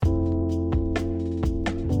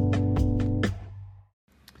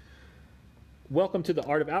Welcome to the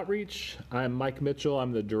Art of Outreach. I'm Mike Mitchell.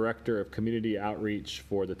 I'm the Director of Community Outreach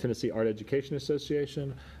for the Tennessee Art Education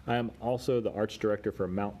Association. I am also the Arts Director for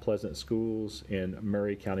Mount Pleasant Schools in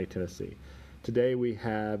Murray County, Tennessee. Today we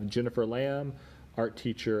have Jennifer Lamb, art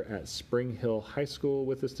teacher at Spring Hill High School,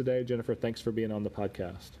 with us today. Jennifer, thanks for being on the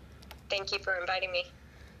podcast. Thank you for inviting me.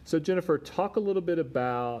 So Jennifer, talk a little bit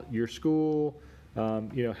about your school,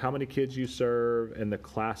 how many kids you serve, and the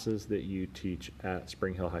classes that you teach at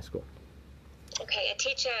Spring Hill High School. Okay, I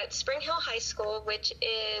teach at Spring Hill High School, which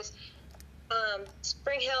is,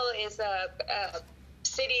 Spring Hill is a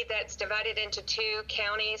city that's divided into two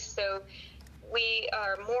counties, so we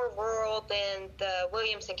are more rural than the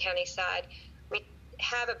Williamson County side. We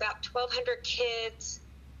have about 1,200 kids.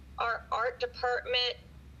 Our art department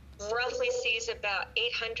roughly sees about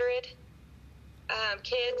 800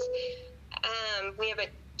 kids. We have a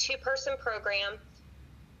two-person program.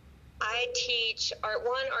 I teach Art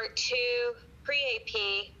 1, Art 2,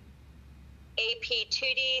 Pre-AP, AP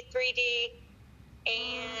 2D, 3D,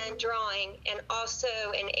 and drawing, and also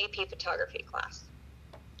an AP photography class.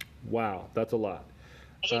 Wow, that's a lot.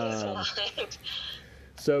 It is a lot.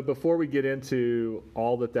 So before we get into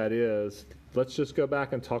all that is, let's just go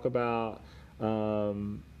back and talk about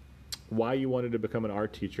why you wanted to become an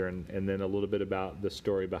art teacher, and then a little bit about the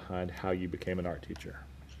story behind how you became an art teacher.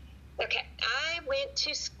 Okay, I went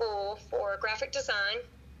to school for graphic design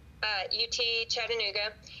at UT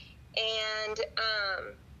Chattanooga, and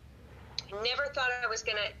never thought I was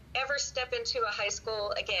going to ever step into a high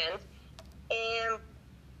school again. And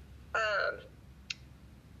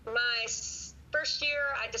my first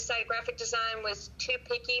year, I decided graphic design was too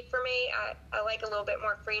picky for me. I like a little bit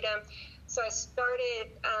more freedom. So I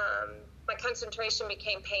started, my concentration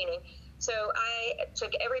became painting. So I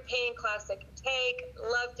took every painting class I could take,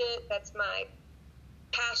 loved it. That's my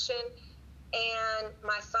passion. And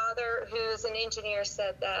my father, who's an engineer,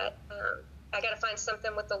 said that I got to find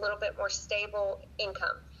something with a little bit more stable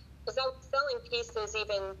income. Because I was selling pieces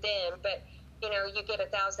even then, but, you get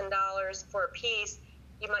 $1,000 for a piece.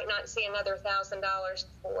 You might not see another $1,000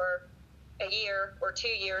 for a year or 2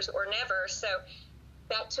 years or never. So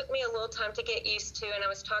that took me a little time to get used to. And I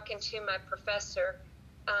was talking to my professor,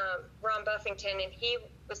 Ron Buffington, and he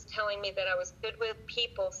was telling me that I was good with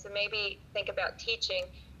people, so maybe think about teaching.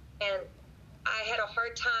 And I had a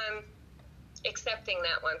hard time accepting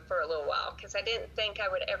that one for a little while because I didn't think I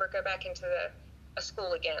would ever go back into a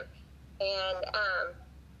school again. And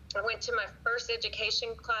I went to my first education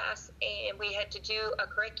class, and we had to do a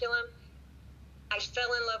curriculum. I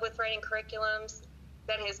fell in love with writing curriculums.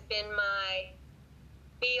 That has been my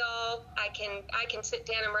be-all. I can sit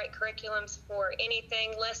down and write curriculums for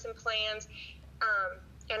anything, lesson plans,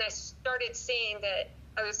 and I started seeing that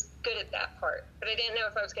I was good at that part, but I didn't know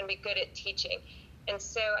if I was going to be good at teaching. And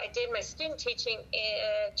so I did my student teaching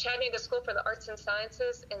at Chattanooga School for the Arts and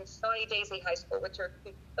Sciences and Saudi Daisy High School, which are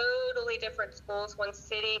two totally different schools, one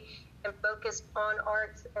city and focused on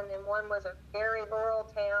arts, and then one was a very rural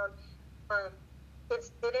town.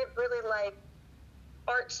 Kids didn't really like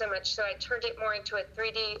art so much, so I turned it more into a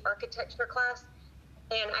 3D architecture class,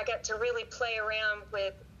 and I got to really play around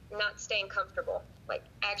with not staying comfortable, like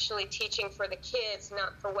actually teaching for the kids,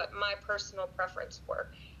 not for what my personal preference were.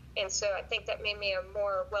 And so I think that made me a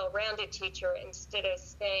more well-rounded teacher instead of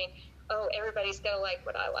saying, oh, everybody's got to like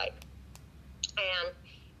what I like. And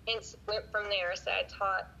went from there. So I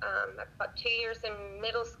taught 2 years in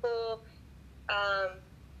middle school,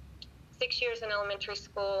 6 years in elementary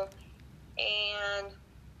school, and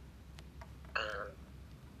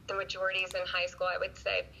the majority is in high school. I would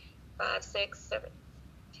say 5, 6, 7,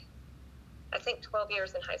 I think 12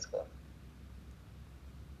 years in high school.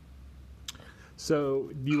 So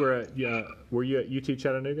you were were you at UT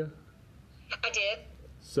Chattanooga? I did.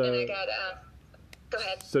 So and I got, go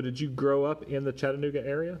ahead. So did you grow up in the Chattanooga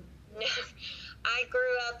area? No, I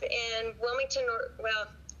grew up in Wilmington. Well,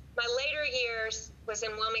 my later years was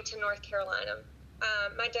in Wilmington, North Carolina.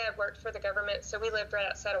 My dad worked for the government, so we lived right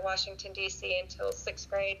outside of Washington, D.C. until 6th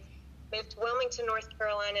grade. Moved to Wilmington, North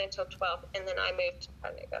Carolina until 12th, and then I moved to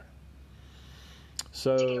Chattanooga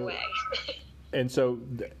to get away.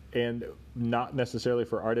 And not necessarily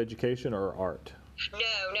for art education or art?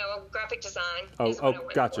 No, graphic design.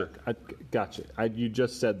 Gotcha. Gotcha. You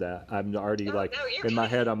just said that. I'm already in my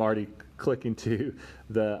head. I'm already clicking to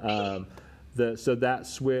the. So that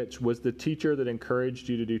switch, was the teacher that encouraged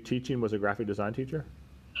you to do teaching was a graphic design teacher?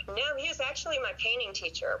 No, he was actually my painting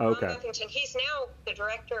teacher, Okay. Ron Buffington. He's now the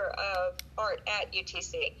director of art at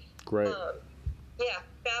UTC. Great. Yeah,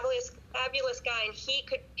 fabulous guy, and he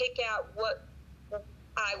could pick out what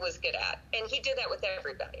I was good at, and he did that with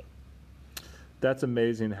everybody. that's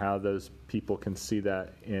amazing how those people can see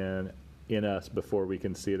that in us before we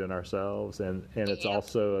can see it in ourselves. And it's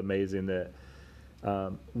also amazing that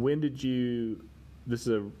when did you, this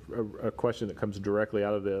is a question that comes directly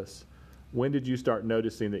out of this, when did you start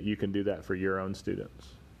noticing that you can do that for your own students?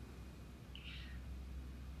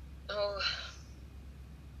 Oh,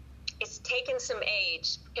 it's taken some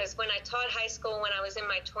age, because when I taught high school when I was in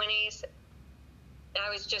my 20s, I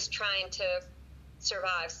was just trying to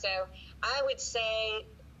survive. So I would say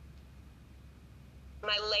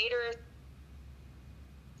my later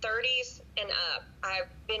 30s and up, I've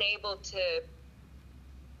been able to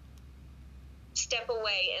step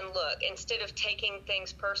away and look instead of taking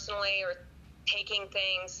things personally or taking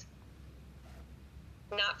things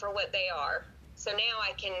not for what they are. So now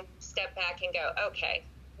I can step back and go, okay,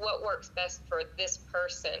 what works best for this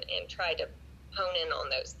person, and try to hone in on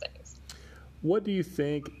those things. What do you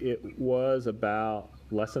think it was about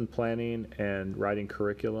lesson planning and writing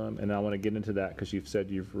curriculum? And I want to get into that because you've said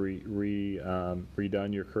you've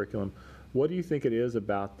redone your curriculum. What do you think it is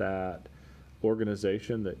about that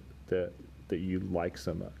organization that you like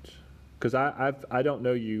so much? Because I don't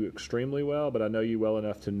know you extremely well, but I know you well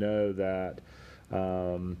enough to know that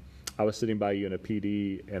I was sitting by you in a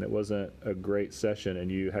PD, and it wasn't a great session, and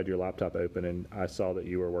you had your laptop open, and I saw that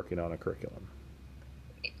you were working on a curriculum.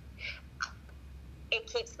 It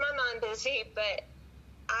keeps my mind busy, but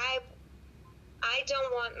I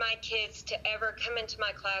don't want my kids to ever come into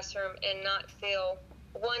my classroom and not feel,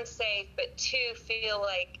 one, safe, but two, feel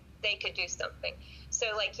like they could do something. So,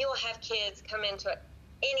 like, you'll have kids come into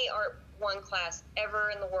any Art 1 class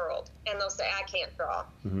ever in the world, and they'll say, I can't draw.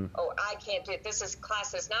 Mm-hmm. Oh, I can't do it. This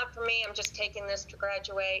class is not for me. I'm just taking this to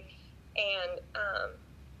graduate. And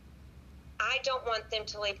I don't want them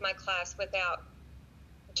to leave my class without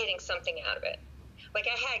getting something out of it. Like,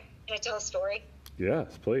 can I tell a story?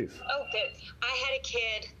 Yes, please. Oh, good. I had a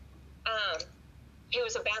kid who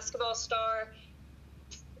was a basketball star,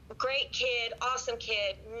 great kid, awesome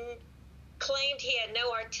kid, claimed he had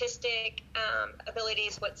no artistic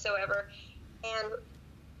abilities whatsoever. And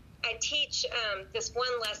I teach this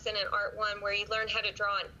one lesson in Art 1 where you learn how to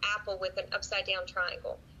draw an apple with an upside-down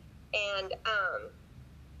triangle. And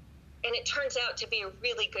it turns out to be a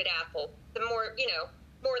really good apple, more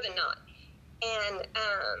than not. And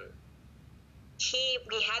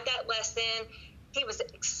we had that lesson. He was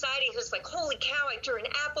excited. He was like, holy cow, I drew an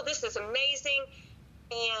apple. This is amazing.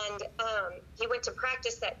 And he went to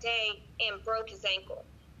practice that day and broke his ankle.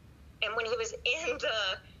 And when he was in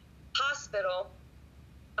the hospital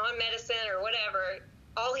on medicine or whatever,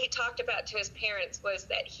 all he talked about to his parents was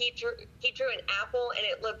that he drew an apple and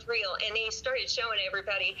it looked real. And he started showing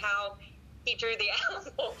everybody how he drew the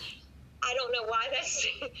apple. I don't know why that's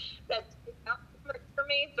for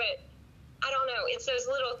me, but I don't know. It's those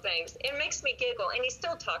little things. It makes me giggle, and he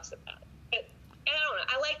still talks about it. And I don't know.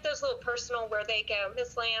 I like those little personal where they go,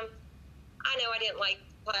 Miss Lamb, I know I didn't like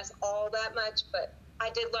class all that much, but I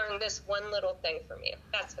did learn this one little thing from you.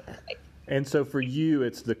 That's what I like. And so for you,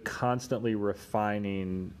 it's the constantly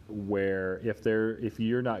refining where if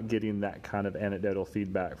you're not getting that kind of anecdotal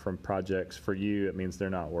feedback from projects, for you, it means they're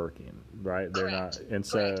not working, right? They're not. And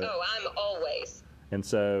so, correct. Oh, I'm always. And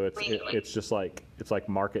so it's just like, it's like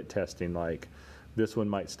market testing. Like, this one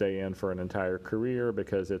might stay in for an entire career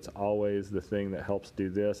because it's always the thing that helps do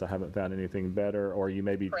this. I haven't found anything better. Or you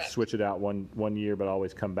maybe correct. Switch it out one year, but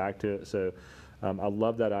always come back to it. So I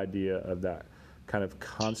love that idea of that kind of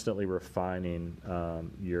constantly refining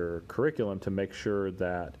your curriculum to make sure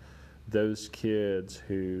that those kids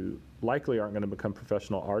who likely aren't going to become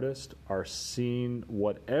professional artists are seeing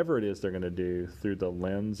whatever it is they're going to do through the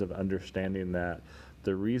lens of understanding that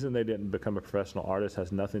the reason they didn't become a professional artist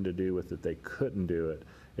has nothing to do with that they couldn't do it.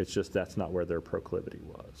 It's just that's not where their proclivity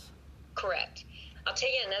was. Correct. I'll tell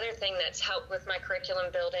you another thing that's helped with my curriculum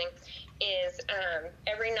building is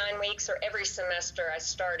every 9 weeks or every semester I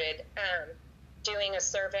started doing a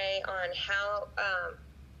survey on how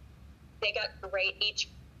they got to rate each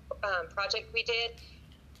project we did.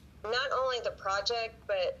 Not only the project,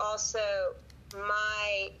 but also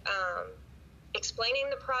my explaining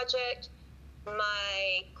the project,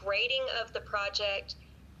 my grading of the project,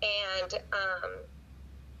 and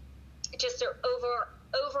just their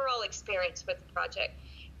overall experience with the project.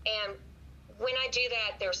 And when I do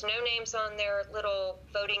that, there's no names on their little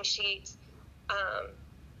voting sheets.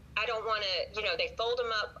 I don't want to, they fold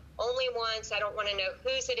them up only once. I don't want to know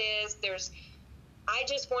whose it is. I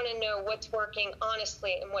just want to know what's working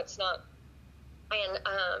honestly and what's not. And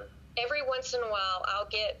every once in a while, I'll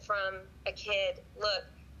get from a kid, look,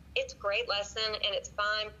 it's a great lesson and it's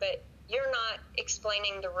fine, but you're not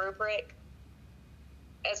explaining the rubric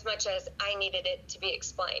as much as I needed it to be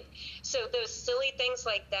explained. So those silly things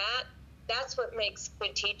like that, that's what makes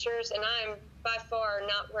good teachers. And I'm by far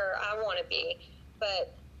not where I want to be,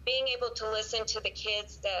 but being able to listen to the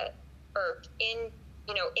kids that are in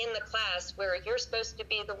the class where you're supposed to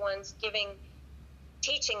be the ones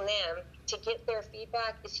teaching them to get their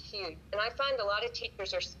feedback is huge. And I find a lot of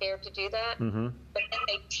teachers are scared to do that, but then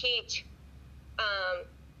they teach,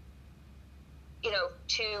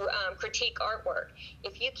 to critique artwork.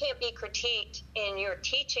 If you can't be critiqued in your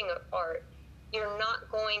teaching of art, you're not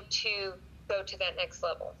going to go to that next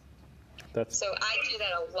level. So I do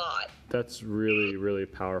that a lot. That's really, really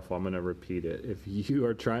powerful. I'm going to repeat it. If you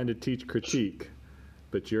are trying to teach critique,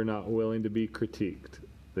 but you're not willing to be critiqued,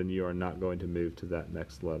 then you are not going to move to that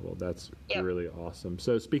next level. That's really awesome.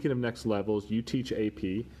 So speaking of next levels, you teach AP.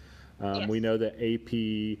 Yes. We know that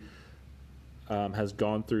AP has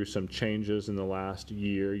gone through some changes in the last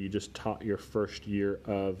year. You just taught your first year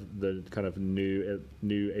of the kind of new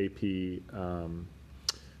AP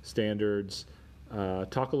standards.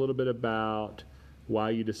 Talk a little bit about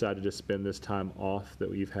why you decided to spend this time off that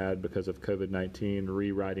we've had because of COVID-19,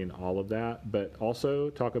 rewriting all of that, but also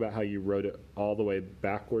talk about how you wrote it all the way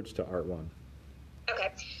backwards to Art One.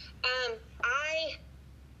 Okay.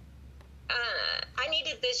 I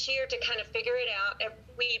needed this year to kind of figure it out. I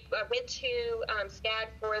went to SCAD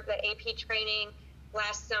for the AP training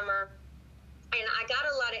last summer, and I got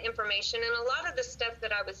a lot of information, and a lot of the stuff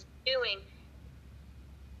that I was doing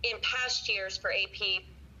in past years for AP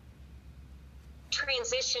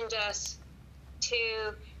transitioned us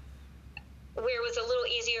to where it was a little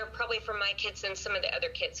easier probably for my kids than some of the other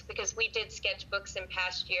kids, because we did sketchbooks in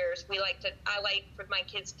past years. I like for my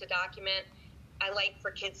kids to document. I like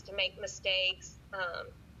for kids to make mistakes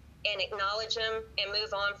and acknowledge them and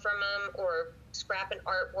move on from them, or scrap an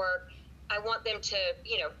artwork. I wanted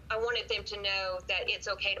them to know that it's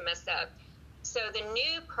okay to mess up. So the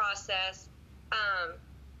new process,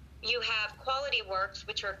 you have quality works,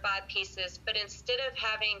 which are 5 pieces, but instead of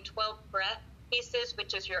having 12 breath pieces,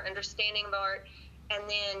 which is your understanding of art, and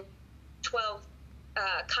then 12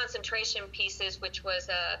 concentration pieces, which was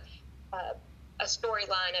a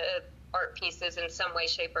storyline of art pieces in some way,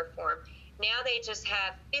 shape, or form. Now they just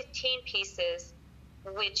have 15 pieces,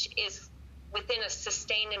 which is within a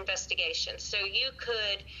sustained investigation. So you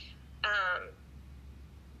could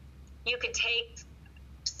take,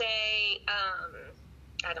 say,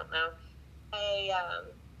 I don't know,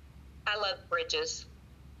 I love bridges,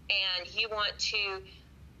 and you want to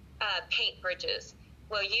paint bridges.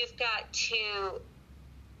 Well, you've got to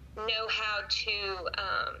know how to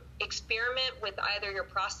experiment with either your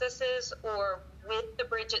processes or with the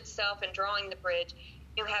bridge itself and drawing the bridge.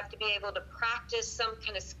 You have to be able to practice some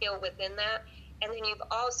kind of skill within that. And then you've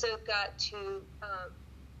also got to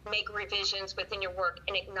make revisions within your work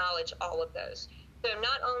and acknowledge all of those. So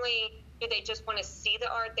not only do they just want to see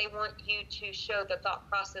the art, they want you to show the thought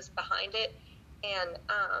process behind it and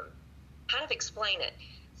kind of explain it.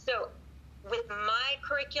 So with my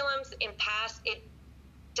curriculums in past, it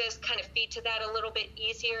does kind of feed to that a little bit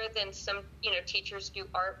easier than some, teachers do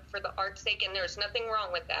art for the art's sake, and there's nothing wrong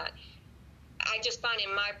with that. I just find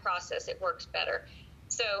in my process it works better.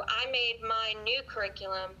 So I made my new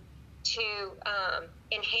curriculum to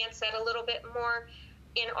enhance that a little bit more.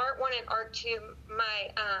 In Art 1 and Art 2,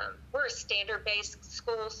 we're a standard-based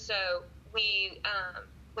school, so we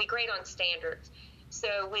grade on standards.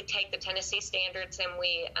 So we take the Tennessee standards and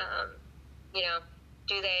we,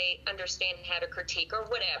 do they understand how to critique or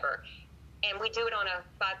whatever? And we do it on a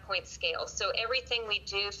 5-point scale. So everything we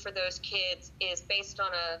do for those kids is based on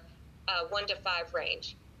a 1 to 5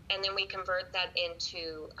 range. And then we convert that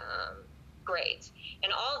into grades.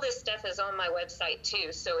 And all this stuff is on my website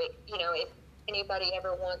too. So, if anybody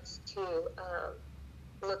ever wants to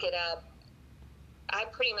look it up, I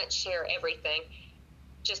pretty much share everything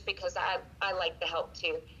just because I like the help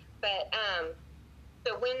too. But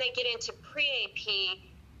so when they get into pre-AP,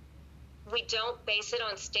 we don't base it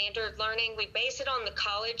on standard learning. We base it on the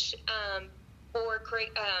college board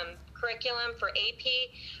curriculum for AP,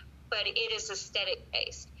 but it is aesthetic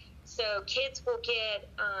based. So kids will get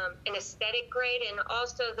an aesthetic grade, and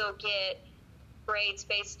also they'll get grades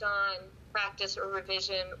based on practice or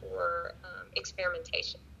revision or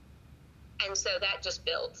experimentation. And so that just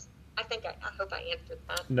builds. I hope I answered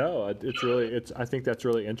that. No, I think that's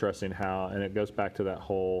really interesting and it goes back to that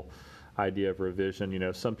whole idea of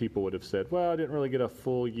revision. Some people would have said, well, I didn't really get a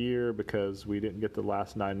full year because we didn't get the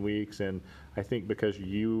last 9 weeks. And I think because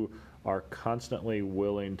you are constantly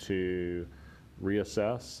willing to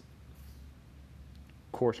reassess,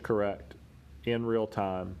 course correct in real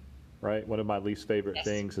time, right? One of my least favorite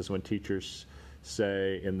things is when teachers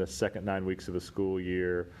say in the second 9 weeks of a school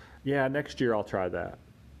year, yeah, next year I'll try that.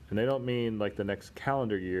 And they don't mean like the next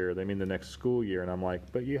calendar year, they mean the next school year. And I'm like,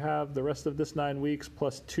 but you have the rest of this 9 weeks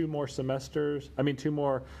plus 2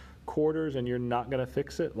 more quarters, and you're not going to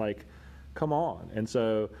fix it? Like, come on. And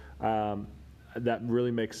so that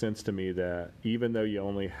really makes sense to me, that even though you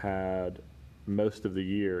only had most of the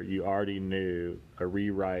year, you already knew a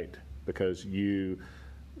rewrite, because you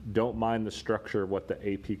don't mind the structure of what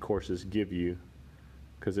the AP courses give you,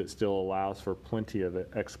 because it still allows for plenty of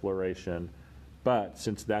exploration. But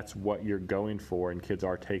since that's what you're going for, and kids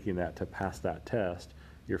are taking that to pass that test,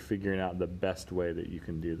 you're figuring out the best way that you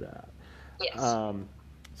can do that. Yes.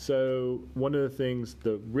 So one of the things,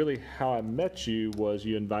 really how I met you was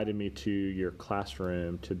you invited me to your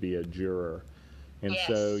classroom to be a juror. And Yes.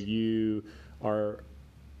 so you are,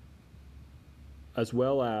 as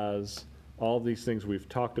well as all of these things we've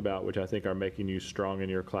talked about, which I think are making you strong in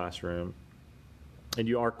your classroom, and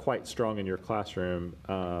you are quite strong in your classroom.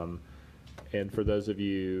 And for those of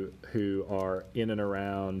you who are in and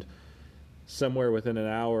around somewhere within an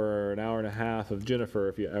hour or an hour and a half of Jennifer,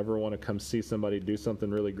 if you ever want to come see somebody do something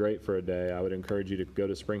really great for a day, I would encourage you to go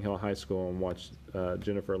to Spring Hill High School and watch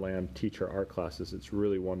Jennifer Lamb teach her art classes. It's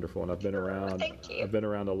really wonderful, and I've been around. Thank you. I've been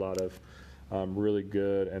around a lot of really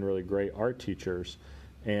good and really great art teachers,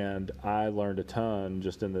 and I learned a ton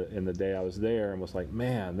just in the day I was there, and was like,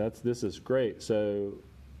 man, this is great. So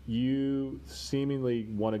you seemingly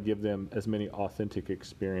want to give them as many authentic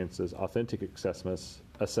experiences, authentic assessments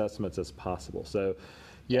as possible. So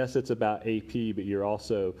yes, it's about AP, but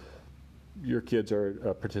your kids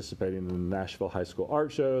are participating in the Nashville High School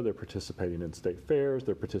Art Show, they're participating in state fairs,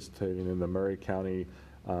 they're participating in the Murray County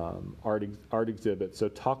art exhibit. So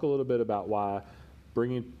talk a little bit about why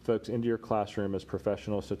bringing folks into your classroom as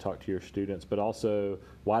professionals to talk to your students, but also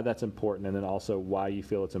why that's important, and then also why you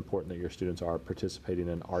feel it's important that your students are participating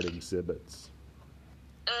in art exhibits.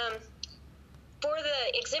 For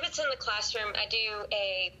the exhibits in the classroom, I do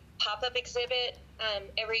a pop-up exhibit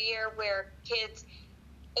every year where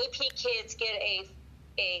AP kids get a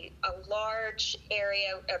large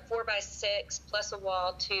area, a 4x6 plus a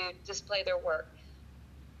wall to display their work.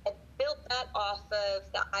 I built that off of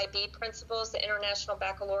the IB principles, the International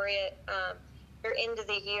Baccalaureate. Their end of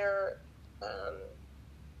the year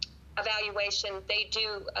evaluation, they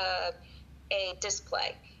do a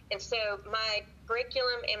display. And so my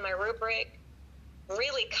curriculum and my rubric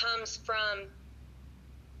really comes from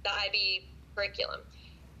the IB curriculum.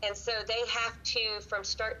 And so they have to, from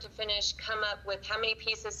start to finish, come up with how many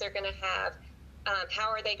pieces they're going to have, how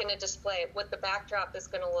are they going to display it, what the backdrop is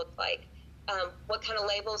going to look like, what kind of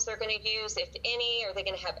labels they're going to use, if any, are they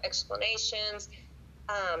going to have explanations,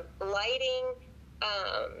 lighting,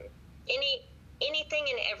 anything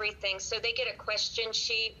and everything. So they get a question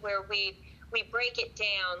sheet where we break it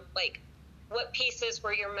down, like what pieces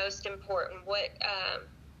were your most important, what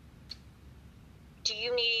do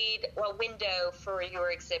you need a window for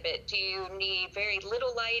your exhibit, do you need very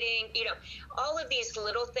little lighting, all of these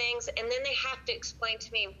little things. And then they have to explain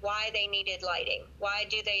to me why they needed lighting, why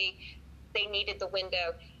do they needed the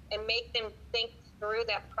window, and make them think through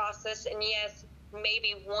that process. And yes,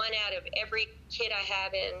 maybe one out of every kid I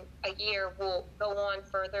have in a year will go on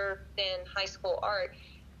further than high school art,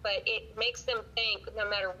 but it makes them think, no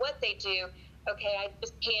matter what they do, okay, I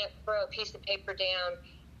just can't throw a piece of paper down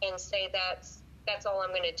and say that's all I'm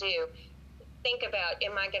going to do. Think about,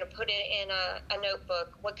 am I going to put it in a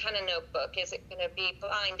notebook? What kind of notebook? Is it going to be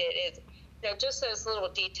blinded? Just those little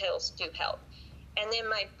details do help. And then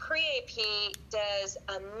my pre-AP does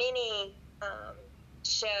a mini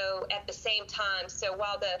show at the same time. So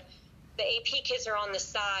while the AP kids are on the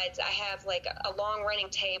sides, I have like a long running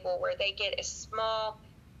table where they get a small,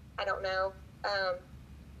 I don't know,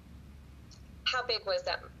 how big was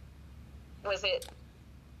that? Was it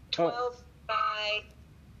 12 by,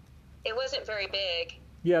 it wasn't very big.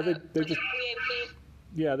 Yeah, they just pre-AP.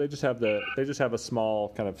 Yeah, they just have a small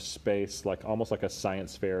kind of space, like almost like a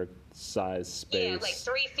science fair size space. Yeah, like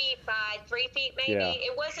 3 feet by 3 feet maybe. Yeah.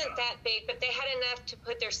 It wasn't that big, but they had enough to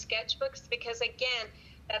put their sketchbooks, because again,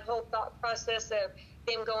 that whole thought process of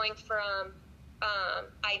them going from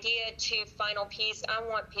idea to final piece, I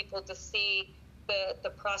want people to see the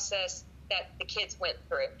process that the kids went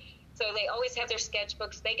through. So they always have their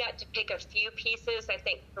sketchbooks. They got to pick a few pieces, I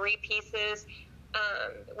think 3 pieces.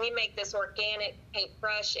 We make this organic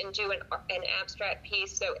paintbrush and do an abstract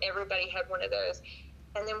piece, so everybody had one of those.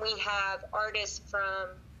 And then we have artists from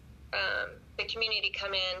the community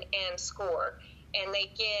come in and score, and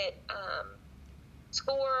they get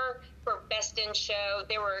score for best in show.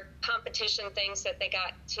 There were competition things that they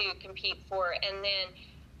got to compete for, and then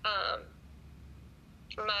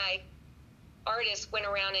my artist went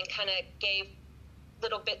around and kind of gave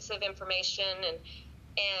little bits of information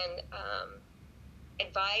and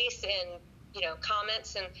advice and,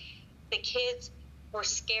 comments, and the kids were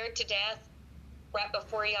scared to death right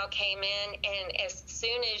before y'all came in. And as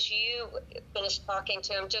soon as you finished talking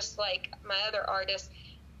to them, just like my other artists,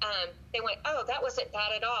 they went, oh, that wasn't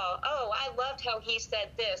bad at all. Oh, I loved how he said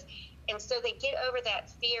this. And so they get over that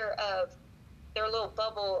fear of their little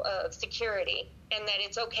bubble of security, and that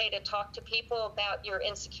it's okay to talk to people about your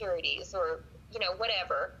insecurities or,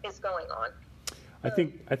 whatever is going on. I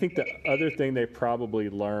think the other thing they probably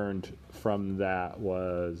learned from that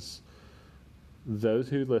was those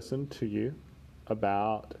who listened to you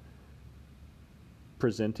about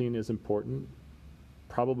presenting is important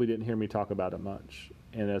probably didn't hear me talk about it much.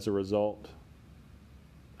 And as a result,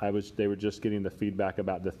 they were just getting the feedback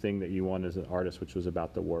about the thing that you want as an artist, which was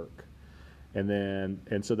about the work.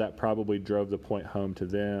 And so that probably drove the point home to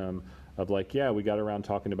them of like, yeah, we got around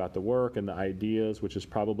talking about the work and the ideas, which is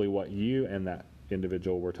probably what you and that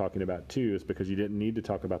individual were talking about too, is because you didn't need to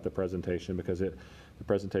talk about the presentation because the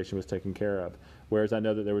presentation was taken care of. Whereas I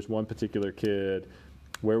know that there was one particular kid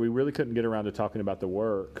where we really couldn't get around to talking about the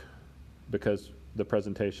work because the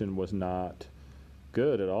presentation was not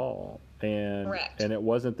good at all. And it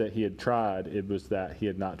wasn't that he had tried, it was that he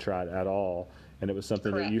had not tried at all. And it was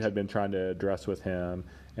something that you had been trying to address with him.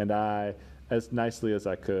 And I, as nicely as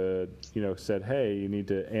I could, said, hey, you need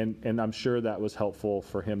to, and I'm sure that was helpful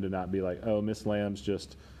for him to not be like, oh, Miss Lamb's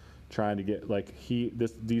just trying to get, like,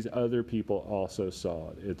 these other people also saw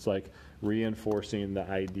it. It's like reinforcing the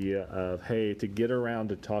idea of, hey, to get around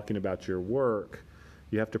to talking about your work,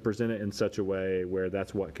 you have to present it in such a way where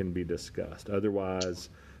that's what can be discussed. Otherwise,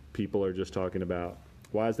 people are just talking about,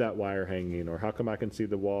 why is that wire hanging, or how come I can see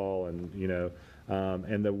the wall, and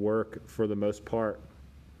and the work for the most part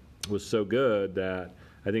was so good that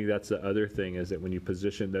I think that's the other thing, is that when you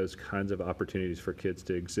position those kinds of opportunities for kids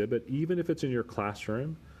to exhibit, even if it's in your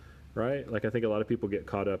classroom, right? Like I think a lot of people get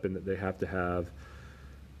caught up in that they have to have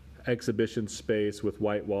exhibition space with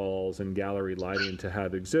white walls and gallery lighting to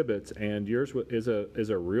have exhibits, and yours is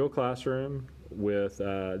a real classroom with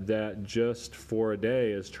that just for a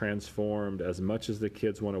day is transformed as much as the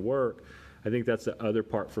kids want to work. I think that's the other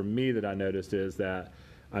part for me that I noticed, is that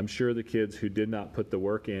I'm sure the kids who did not put the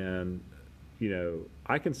work in,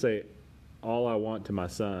 I can say all I want to my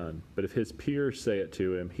son, but if his peers say it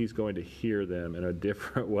to him, he's going to hear them in a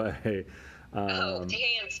different way. Hands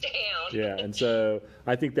down. Yeah, and so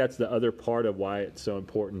I think that's the other part of why it's so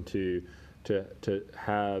important to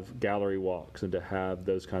have gallery walks and to have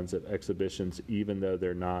those kinds of exhibitions, even though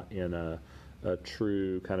they're not in a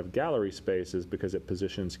true kind of gallery space, is because it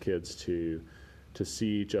positions kids to see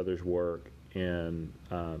each other's work in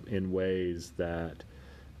ways that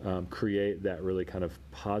create that really kind of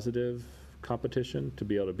positive competition, to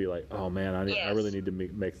be able to be like, oh man, I really need to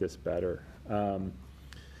make this better.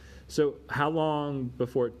 So how long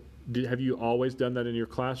before, have you always done that in your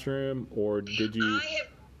classroom, or did you?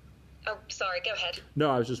 Oh, sorry, go ahead. No,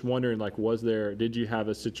 I was just wondering, like, did you have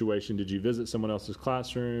a situation, did you visit someone else's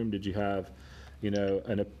classroom? Did you have,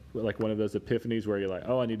 like one of those epiphanies where you're like,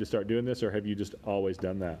 oh, I need to start doing this, or have you just always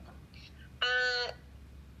done that?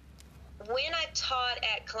 When I taught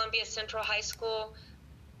at Columbia Central High School,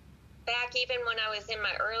 back even when I was in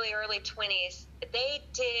my early 20s, they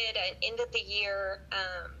did an end of the year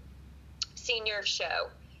senior show,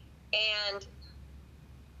 and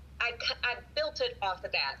I built it off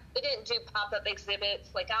of that. We didn't do pop-up exhibits.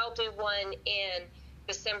 Like, I'll do one in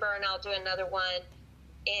December, and I'll do another one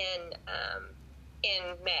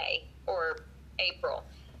in May or April.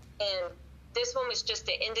 And this one was just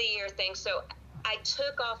an end-of-the-year thing. So I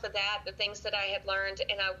took off of that the things that I had learned,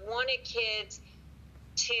 and I wanted kids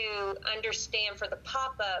to understand for the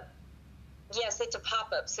pop-up, yes, it's a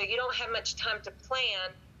pop-up, so you don't have much time to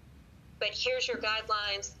plan, but here's your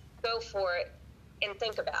guidelines, go for it, and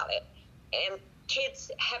think about it. And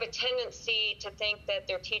kids have a tendency to think that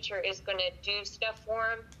their teacher is going to do stuff for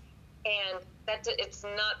them, and it's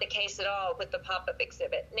not the case at all with the pop-up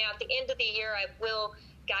exhibit. Now, at the end of the year, I will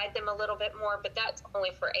guide them a little bit more, but that's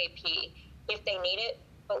only for AP if they need it.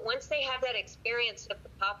 But once they have that experience of the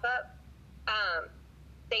pop-up,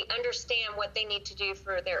 they understand what they need to do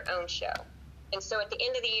for their own show. And so at the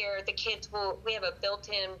end of the year, the kids we have a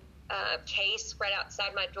built-in case right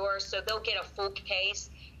outside my door, so they'll get a full case,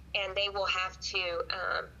 and they will have to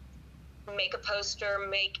make a poster,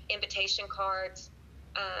 make invitation cards,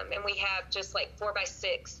 and we have just like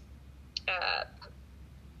 4x6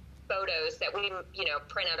 photos that we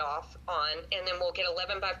printed off on, and then we'll get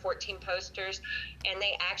 11x14 posters, and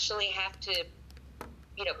they actually have to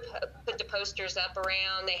put the posters up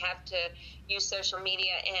around. They have to use social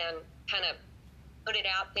media and kind of put it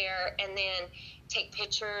out there, and then take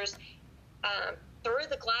pictures through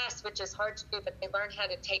the glass, which is hard to do, but they learn how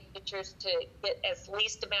to take pictures to get as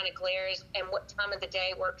least amount of glares and what time of the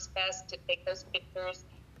day works best to take those pictures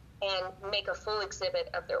and make a full exhibit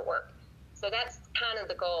of their work. So that's kind of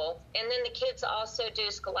the goal. And then the kids also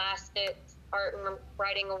do Scholastic Art and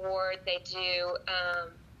Writing Award. They do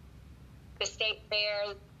the State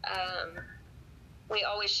Fair. We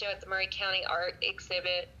always show at the Murray County Art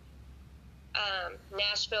Exhibit.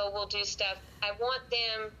 Nashville will do stuff. I want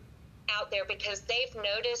them out there because they've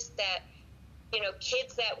noticed that,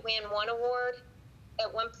 kids that win one award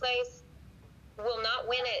at one place will not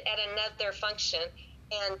win it at another function.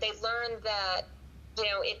 And they learn that,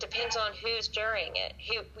 it depends on who's during it,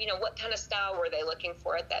 what kind of style were they looking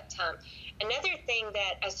for at that time. Another thing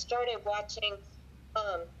that I started watching,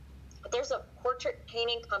 there's a portrait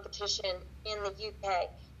painting competition in the UK,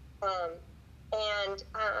 and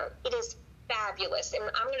it is fabulous. And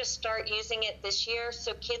I'm going to start using it this year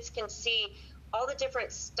so kids can see all the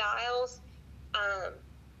different styles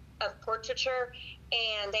of portraiture,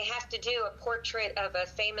 and they have to do a portrait of a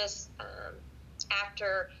famous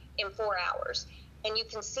actor in 4 hours. And you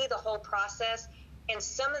can see the whole process. And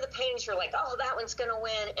some of the paintings you're like, oh, that one's going to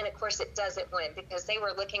win. And of course it doesn't win because they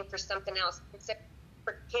were looking for something else. And so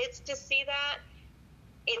for kids to see that,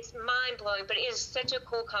 it's mind blowing, but it is such a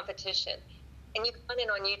cool competition. And you can find it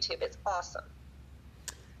on YouTube. It's awesome.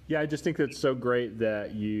 Yeah, I just think that's so great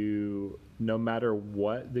that you, no matter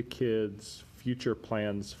what the kids' future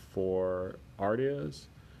plans for art is,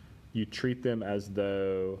 you treat them as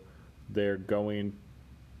though they're going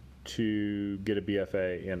to get a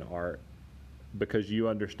BFA in art, because you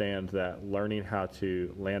understand that learning how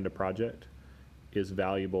to land a project is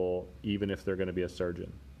valuable even if they're going to be a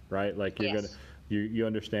surgeon, right? Like you're Yes. you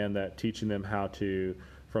understand that teaching them how to,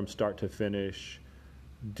 from start to finish,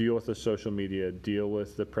 deal with the social media, deal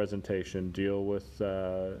with the presentation, deal with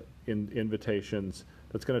invitations,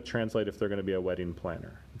 that's going to translate if they're going to be a wedding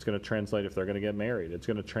planner. It's going to translate if they're going to get married. It's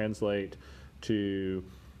going to translate to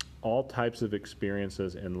all types of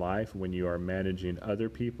experiences in life when you are managing other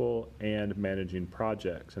people and managing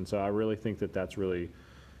projects. And so I really think that that's really,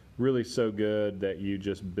 really so good that you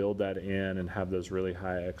just build that in and have those really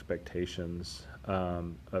high expectations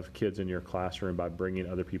of kids in your classroom by bringing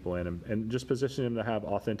other people in and just positioning them to have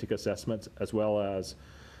authentic assessments as well as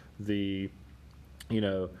the,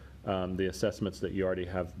 the assessments that you already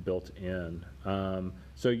have built in.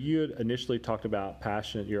 So you had initially talked about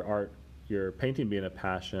passion, your painting being a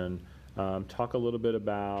passion. Talk a little bit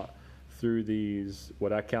about, through these,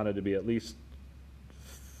 what I counted to be at least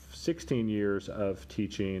 16 years of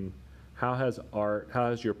teaching, how has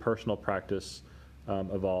your personal practice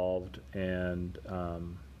evolved and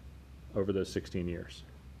over those 16 years?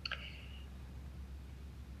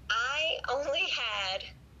 I only had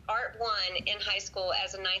Art 1 in high school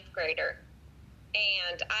as a 9th grader,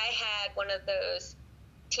 and I had one of those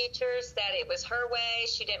teachers that it was her way.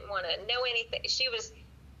 She didn't want to know anything. She was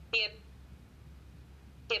the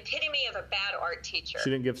epitome of a bad art teacher. She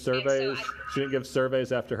didn't give surveys. She didn't give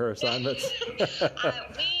surveys after her assignments.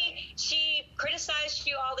 She criticized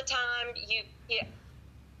you all the time.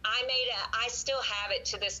 I still have it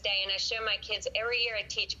to this day, and I show my kids every year. I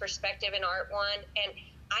teach perspective in Art 1, and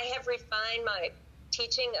I have refined my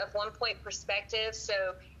teaching of 1-point perspective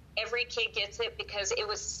so every kid gets it, because it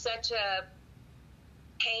was such a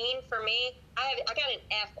pain for me. I got an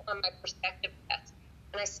F on my perspective test,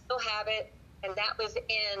 and I still have it, and that was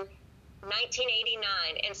in 1989.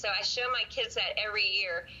 And so I show my kids that every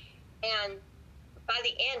year, and by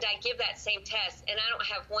the end I give that same test, and I don't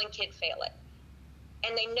have one kid fail it.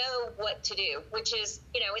 And they know what to do, which is,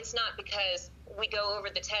 it's not because we go over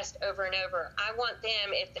the test over and over. I want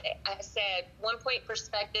them, I said 1-point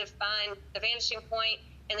perspective, find the vanishing point,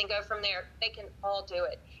 and then go from there. They can all do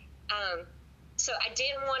it. So I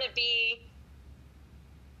didn't want to be,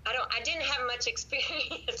 I didn't have much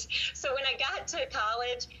experience. So when I got to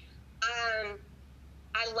college,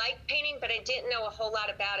 I liked painting, but I didn't know a whole lot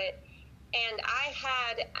about it. And I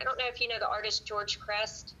don't know if you know the artist George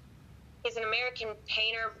Crest. He's an American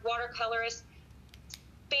painter, watercolorist,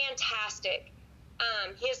 fantastic.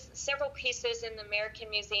 He has several pieces in the American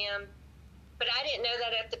Museum, but I didn't know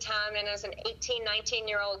that at the time. And as an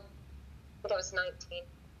 19-year-old, I think I was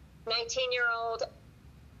 19-year-old,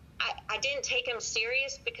 I didn't take him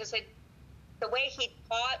serious because the way he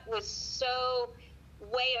taught was so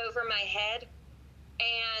way over my head.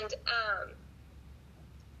 And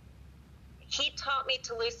he taught me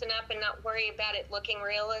to loosen up and not worry about it looking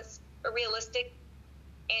realistic.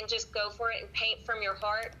 and just go for it and paint from your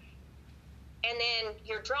heart. And then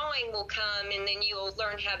your drawing will come, and then you'll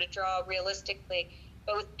learn how to draw realistically.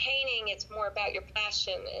 But with painting, it's more about your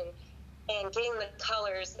passion and getting the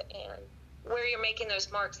colors and where you're making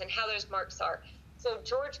those marks and how those marks are. So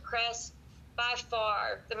George Kress, by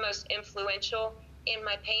far the most influential in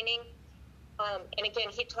my painting. And again,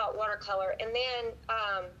 he taught watercolor. And then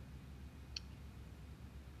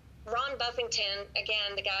Ron Buffington,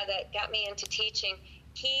 again, the guy that got me into teaching,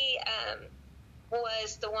 he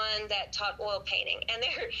was the one that taught oil painting. And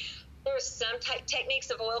there's some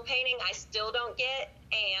techniques of oil painting I still don't get,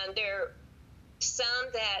 and there are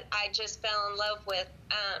some that I just fell in love with.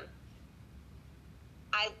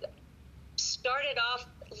 I started off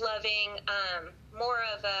loving more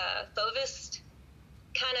of a Fauvist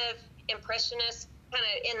kind of impressionist, kind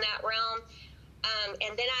of in that realm.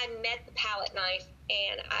 And then I met the palette knife,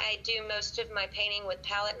 and I do most of my painting with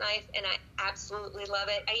palette knife, and I absolutely love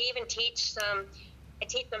it. I even teach them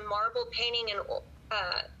marble painting and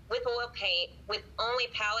with oil paint with only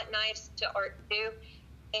palette knives to art too.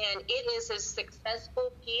 And it is a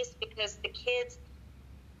successful piece because the kids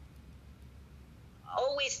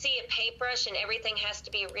always see a paintbrush and everything has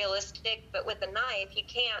to be realistic, but with a knife you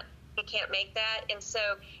can't make that. And so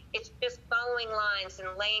it's just following lines and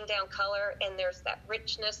laying down color, and there's that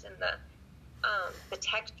richness and the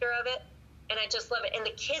texture of it, and I just love it. And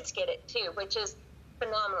the kids get it too, which is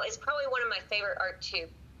phenomenal. It's probably one of my favorite art tube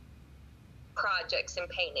projects in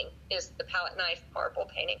painting is the palette knife marble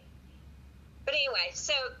painting. But anyway,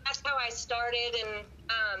 so that's how I started, and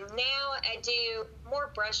now I do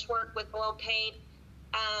more brushwork with oil paint.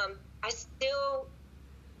 I still,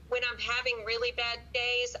 when I'm having really bad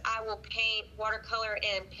days, I will paint watercolor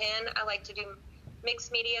and pen. I like to do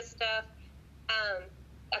mixed media stuff.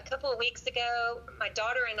 A couple of weeks ago, my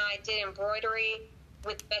daughter and I did embroidery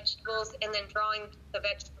with vegetables and then drawing the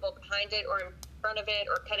vegetable behind it or in front of it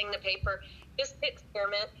or cutting the paper, just to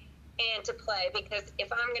experiment and to play, because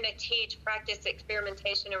if I'm going to teach practice,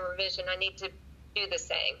 experimentation, and revision, I need to do the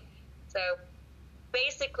same. So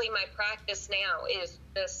basically my practice now is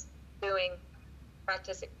just doing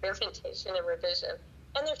practice, experimentation, and revision.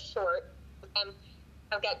 And they're short.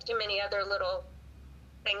 I've got too many other little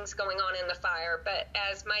things going on in the fire, but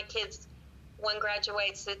as my kids, one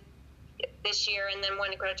graduates this year and then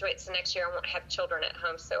one graduates the next year, I won't have children at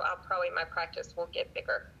home, so my practice will get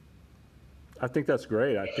bigger. I think that's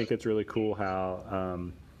great. I think it's really cool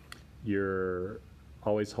how you're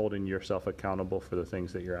always holding yourself accountable for the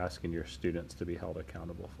things that you're asking your students to be held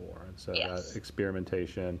accountable for. And so Yes. that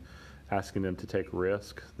experimentation, asking them to take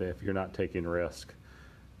risk. If you're not taking risk,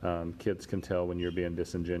 kids can tell when you're being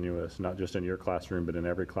disingenuous, not just in your classroom, but in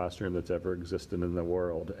every classroom that's ever existed in the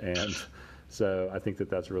world. And so I think that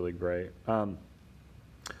that's really great.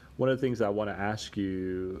 One of the things I want to ask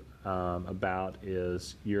you about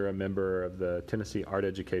is you're a member of the Tennessee Art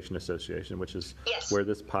Education Association, which is Yes. where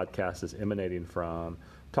this podcast is emanating from.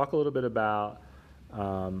 Talk a little bit about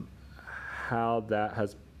how that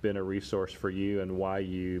has been a resource for you and why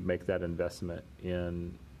you make that investment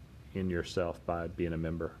in yourself by being a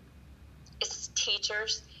member. It's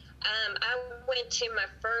teachers. I went to my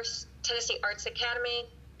first Tennessee Arts Academy,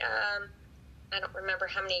 I don't remember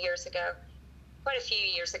how many years ago, quite a few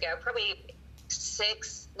years ago, probably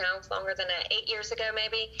 6, no, longer than that, 8 years ago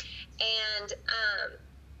maybe. And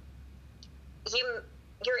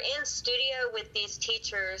you're in studio with these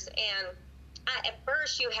teachers, and at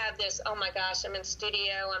first you have this, oh my gosh, I'm in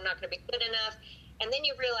studio, I'm not going to be good enough. And then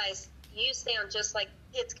you realize you sound just like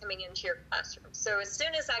kids coming into your classroom. So as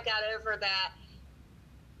soon as I got over that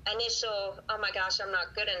initial, oh my gosh, I'm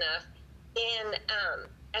not good enough, then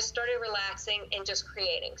I started relaxing and just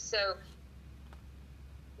creating. So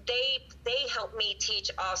they help me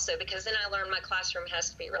teach also, because then I learned my classroom has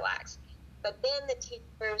to be relaxed. But then the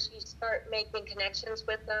teachers, you start making connections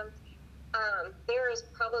with them. There is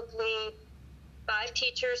probably 5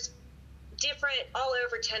 teachers, different all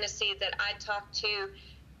over Tennessee, that I talk to,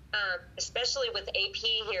 especially with AP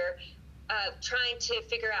here, trying to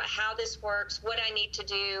figure out how this works, what I need to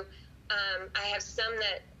do. I have some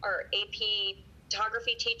that are AP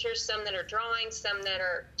photography teachers, some that are drawing, some that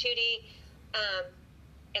are 2D,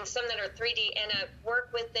 and some that are 3D, and I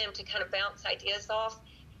work with them to kind of bounce ideas off.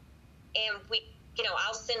 And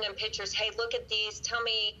I'll send them pictures. Hey, look at these. Tell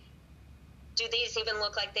me, do these even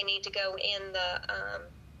look like they need to go in the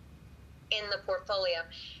portfolio?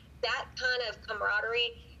 That kind of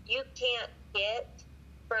camaraderie you can't get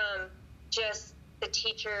from just the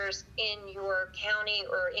teachers in your county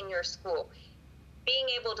or in your school. Being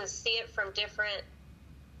able to see it from different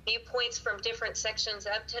viewpoints from different sections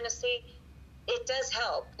of Tennessee, it does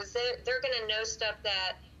help, because they're going to know stuff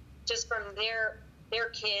that just from their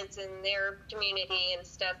kids and their community and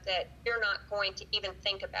stuff that you're not going to even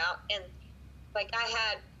think about. And like I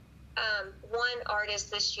had one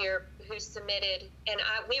artist this year who submitted, and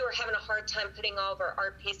we were having a hard time putting all of our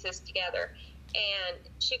art pieces together. And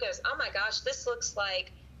she goes, "Oh my gosh, this looks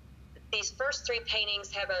like these first three paintings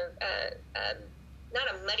have not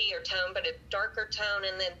a muddier tone, but a darker tone,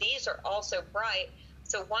 and then these are also bright.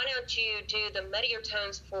 So why don't you do the muddier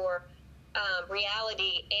tones for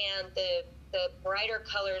reality and the brighter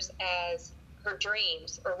colors as her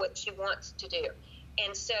dreams or what she wants to do?"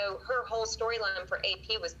 And so her whole storyline for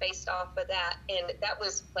AP was based off of that, and that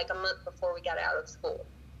was like a month before we got out of school.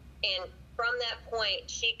 And from that point,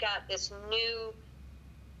 she got this new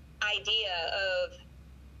idea of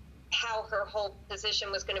how her whole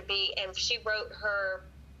position was going to be, and she wrote her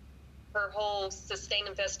whole sustained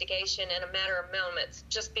investigation in a matter of moments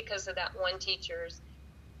just because of that one teacher's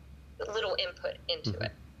little input into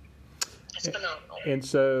it. It's phenomenal. And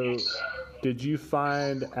so did you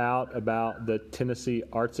find out about the Tennessee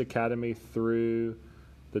Arts Academy through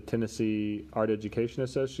the Tennessee Art Education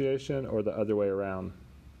Association, or the other way around?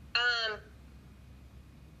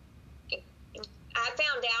 I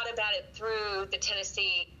found out about it through the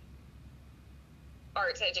Tennessee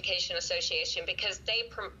Arts Education Association, because they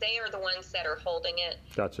are the ones that are holding it.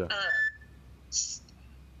 Gotcha.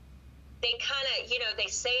 They kind of, they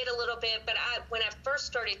say it a little bit, but when I first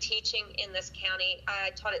started teaching in this county,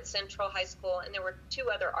 I taught at Central High School, and there were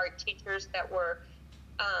two other art teachers that were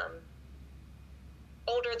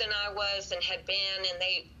older than I was and had been, and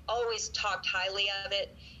they always talked highly of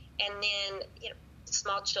it. And then,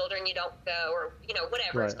 small children, you don't go, or,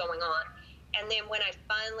 whatever is going on. And then when I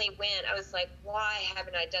finally went, I was like, why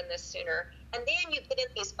haven't I done this sooner? And then you get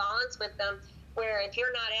in these bonds with them where if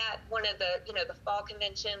you're not at one of the, the fall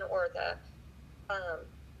convention or the,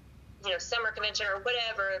 summer convention or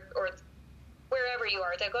whatever, or wherever you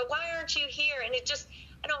are, they go, why aren't you here? And it just,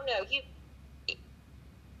 I don't know.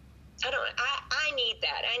 I need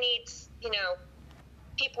that. I need,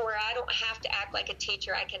 people where I don't have to act like a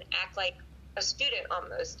teacher. I can act like a student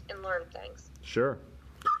almost and learn things. Sure.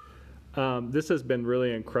 This has been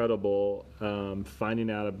really incredible,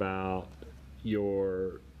 finding out about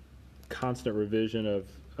your constant revision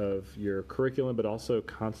of your curriculum, but also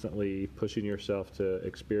constantly pushing yourself to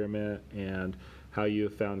experiment, and how you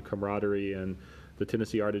have found camaraderie in the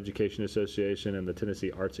Tennessee Art Education Association and the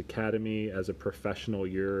Tennessee Arts Academy. As a professional,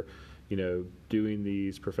 you're, doing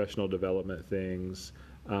these professional development things.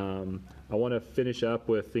 I want to finish up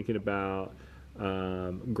with thinking about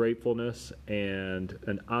gratefulness, and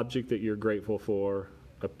an object that you're grateful for,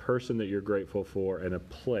 a person that you're grateful for, and a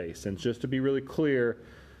place. And just to be really clear,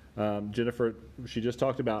 Jennifer, she just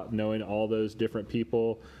talked about knowing all those different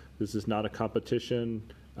people. This is not a competition.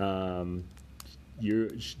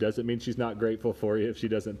 She doesn't mean she's not grateful for you if she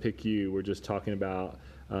doesn't pick you. We're just talking about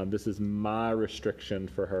this is my restriction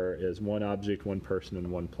for her, is one object, one person, and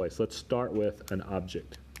one place. Let's start with an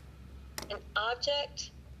object. An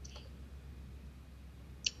object?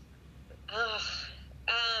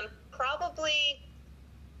 Probably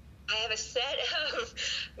I have a set of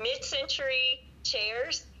mid-century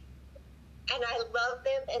chairs, and I love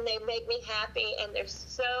them, and they make me happy, and they've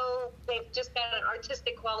just got an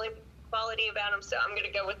artistic quality about them, so I'm going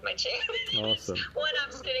to go with my chair. Awesome. One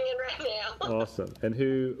I'm sitting in right now. Awesome. And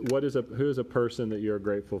who is a person that you're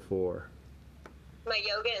grateful for? My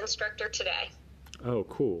yoga instructor today. Oh,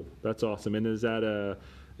 cool. That's awesome. And is that a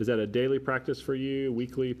daily practice for you,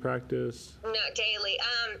 weekly practice? No, daily.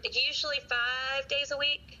 Usually 5 days a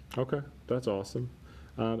week. Okay, that's awesome.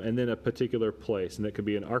 And then a particular place, and it could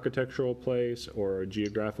be an architectural place or a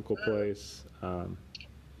geographical place. I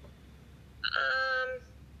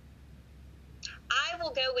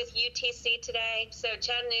will go with UTC today. So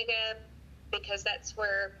Chattanooga, because that's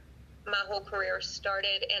where my whole career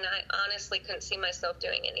started, and I honestly couldn't see myself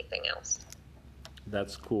doing anything else.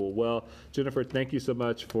 That's cool. Well, Jennifer, thank you so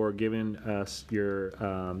much for giving us your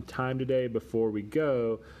time today. Before we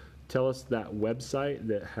go, tell us that website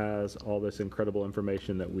that has all this incredible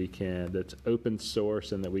information that's open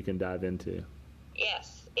source and that we can dive into.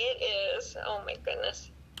 Yes, it is. Oh my goodness.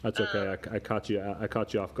 That's okay. I caught you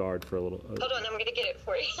off guard for a little. Hold on, I'm going to get it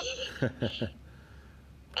for you.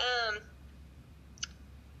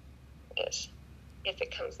 Yes, if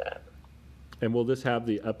it comes up. And will this have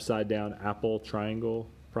the upside down apple triangle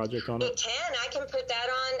project on it? It can. I can put that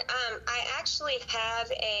on. I actually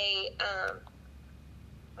have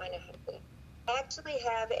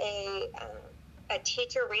a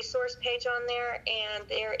teacher resource page on there, and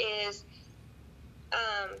there is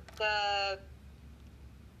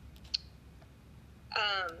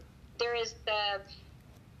There is the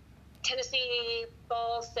Tennessee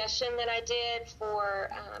fall session that I did for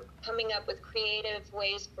coming up with creative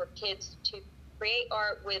ways for kids to create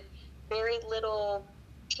art with very little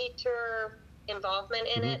teacher involvement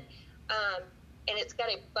in it. And it's got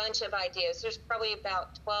a bunch of ideas. There's probably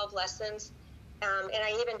about 12 lessons. And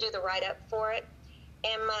I even do the write-up for it.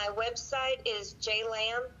 And my website is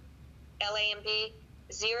jlamb, Lamb,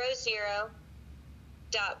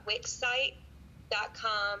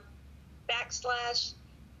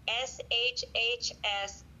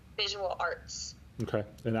 00.wixsite.com/SHHS Visual Arts. Okay,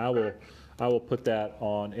 and I will put that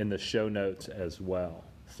on in the show notes as well.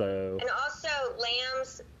 So, and also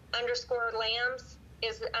lambs_lambs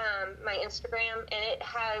is my Instagram, and it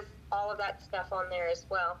has all of that stuff on there as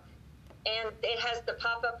well. And it has the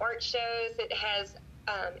pop-up art shows. It has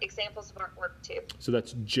examples of artwork too. So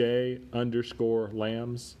that's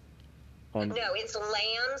J_lambs on. No, it's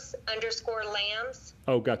lambs_lambs.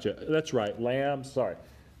 Oh, gotcha. That's right. Lambs. Sorry.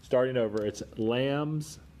 Starting over. It's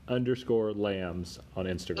lambs_lambs on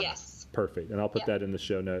Instagram. Yes. Perfect. And I'll put that in the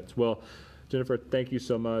show notes. Well, Jennifer, thank you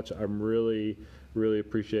so much. I'm really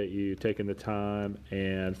appreciate you taking the time.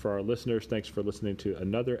 And for our listeners, thanks for listening to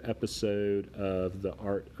another episode of The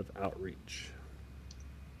Art of Outreach.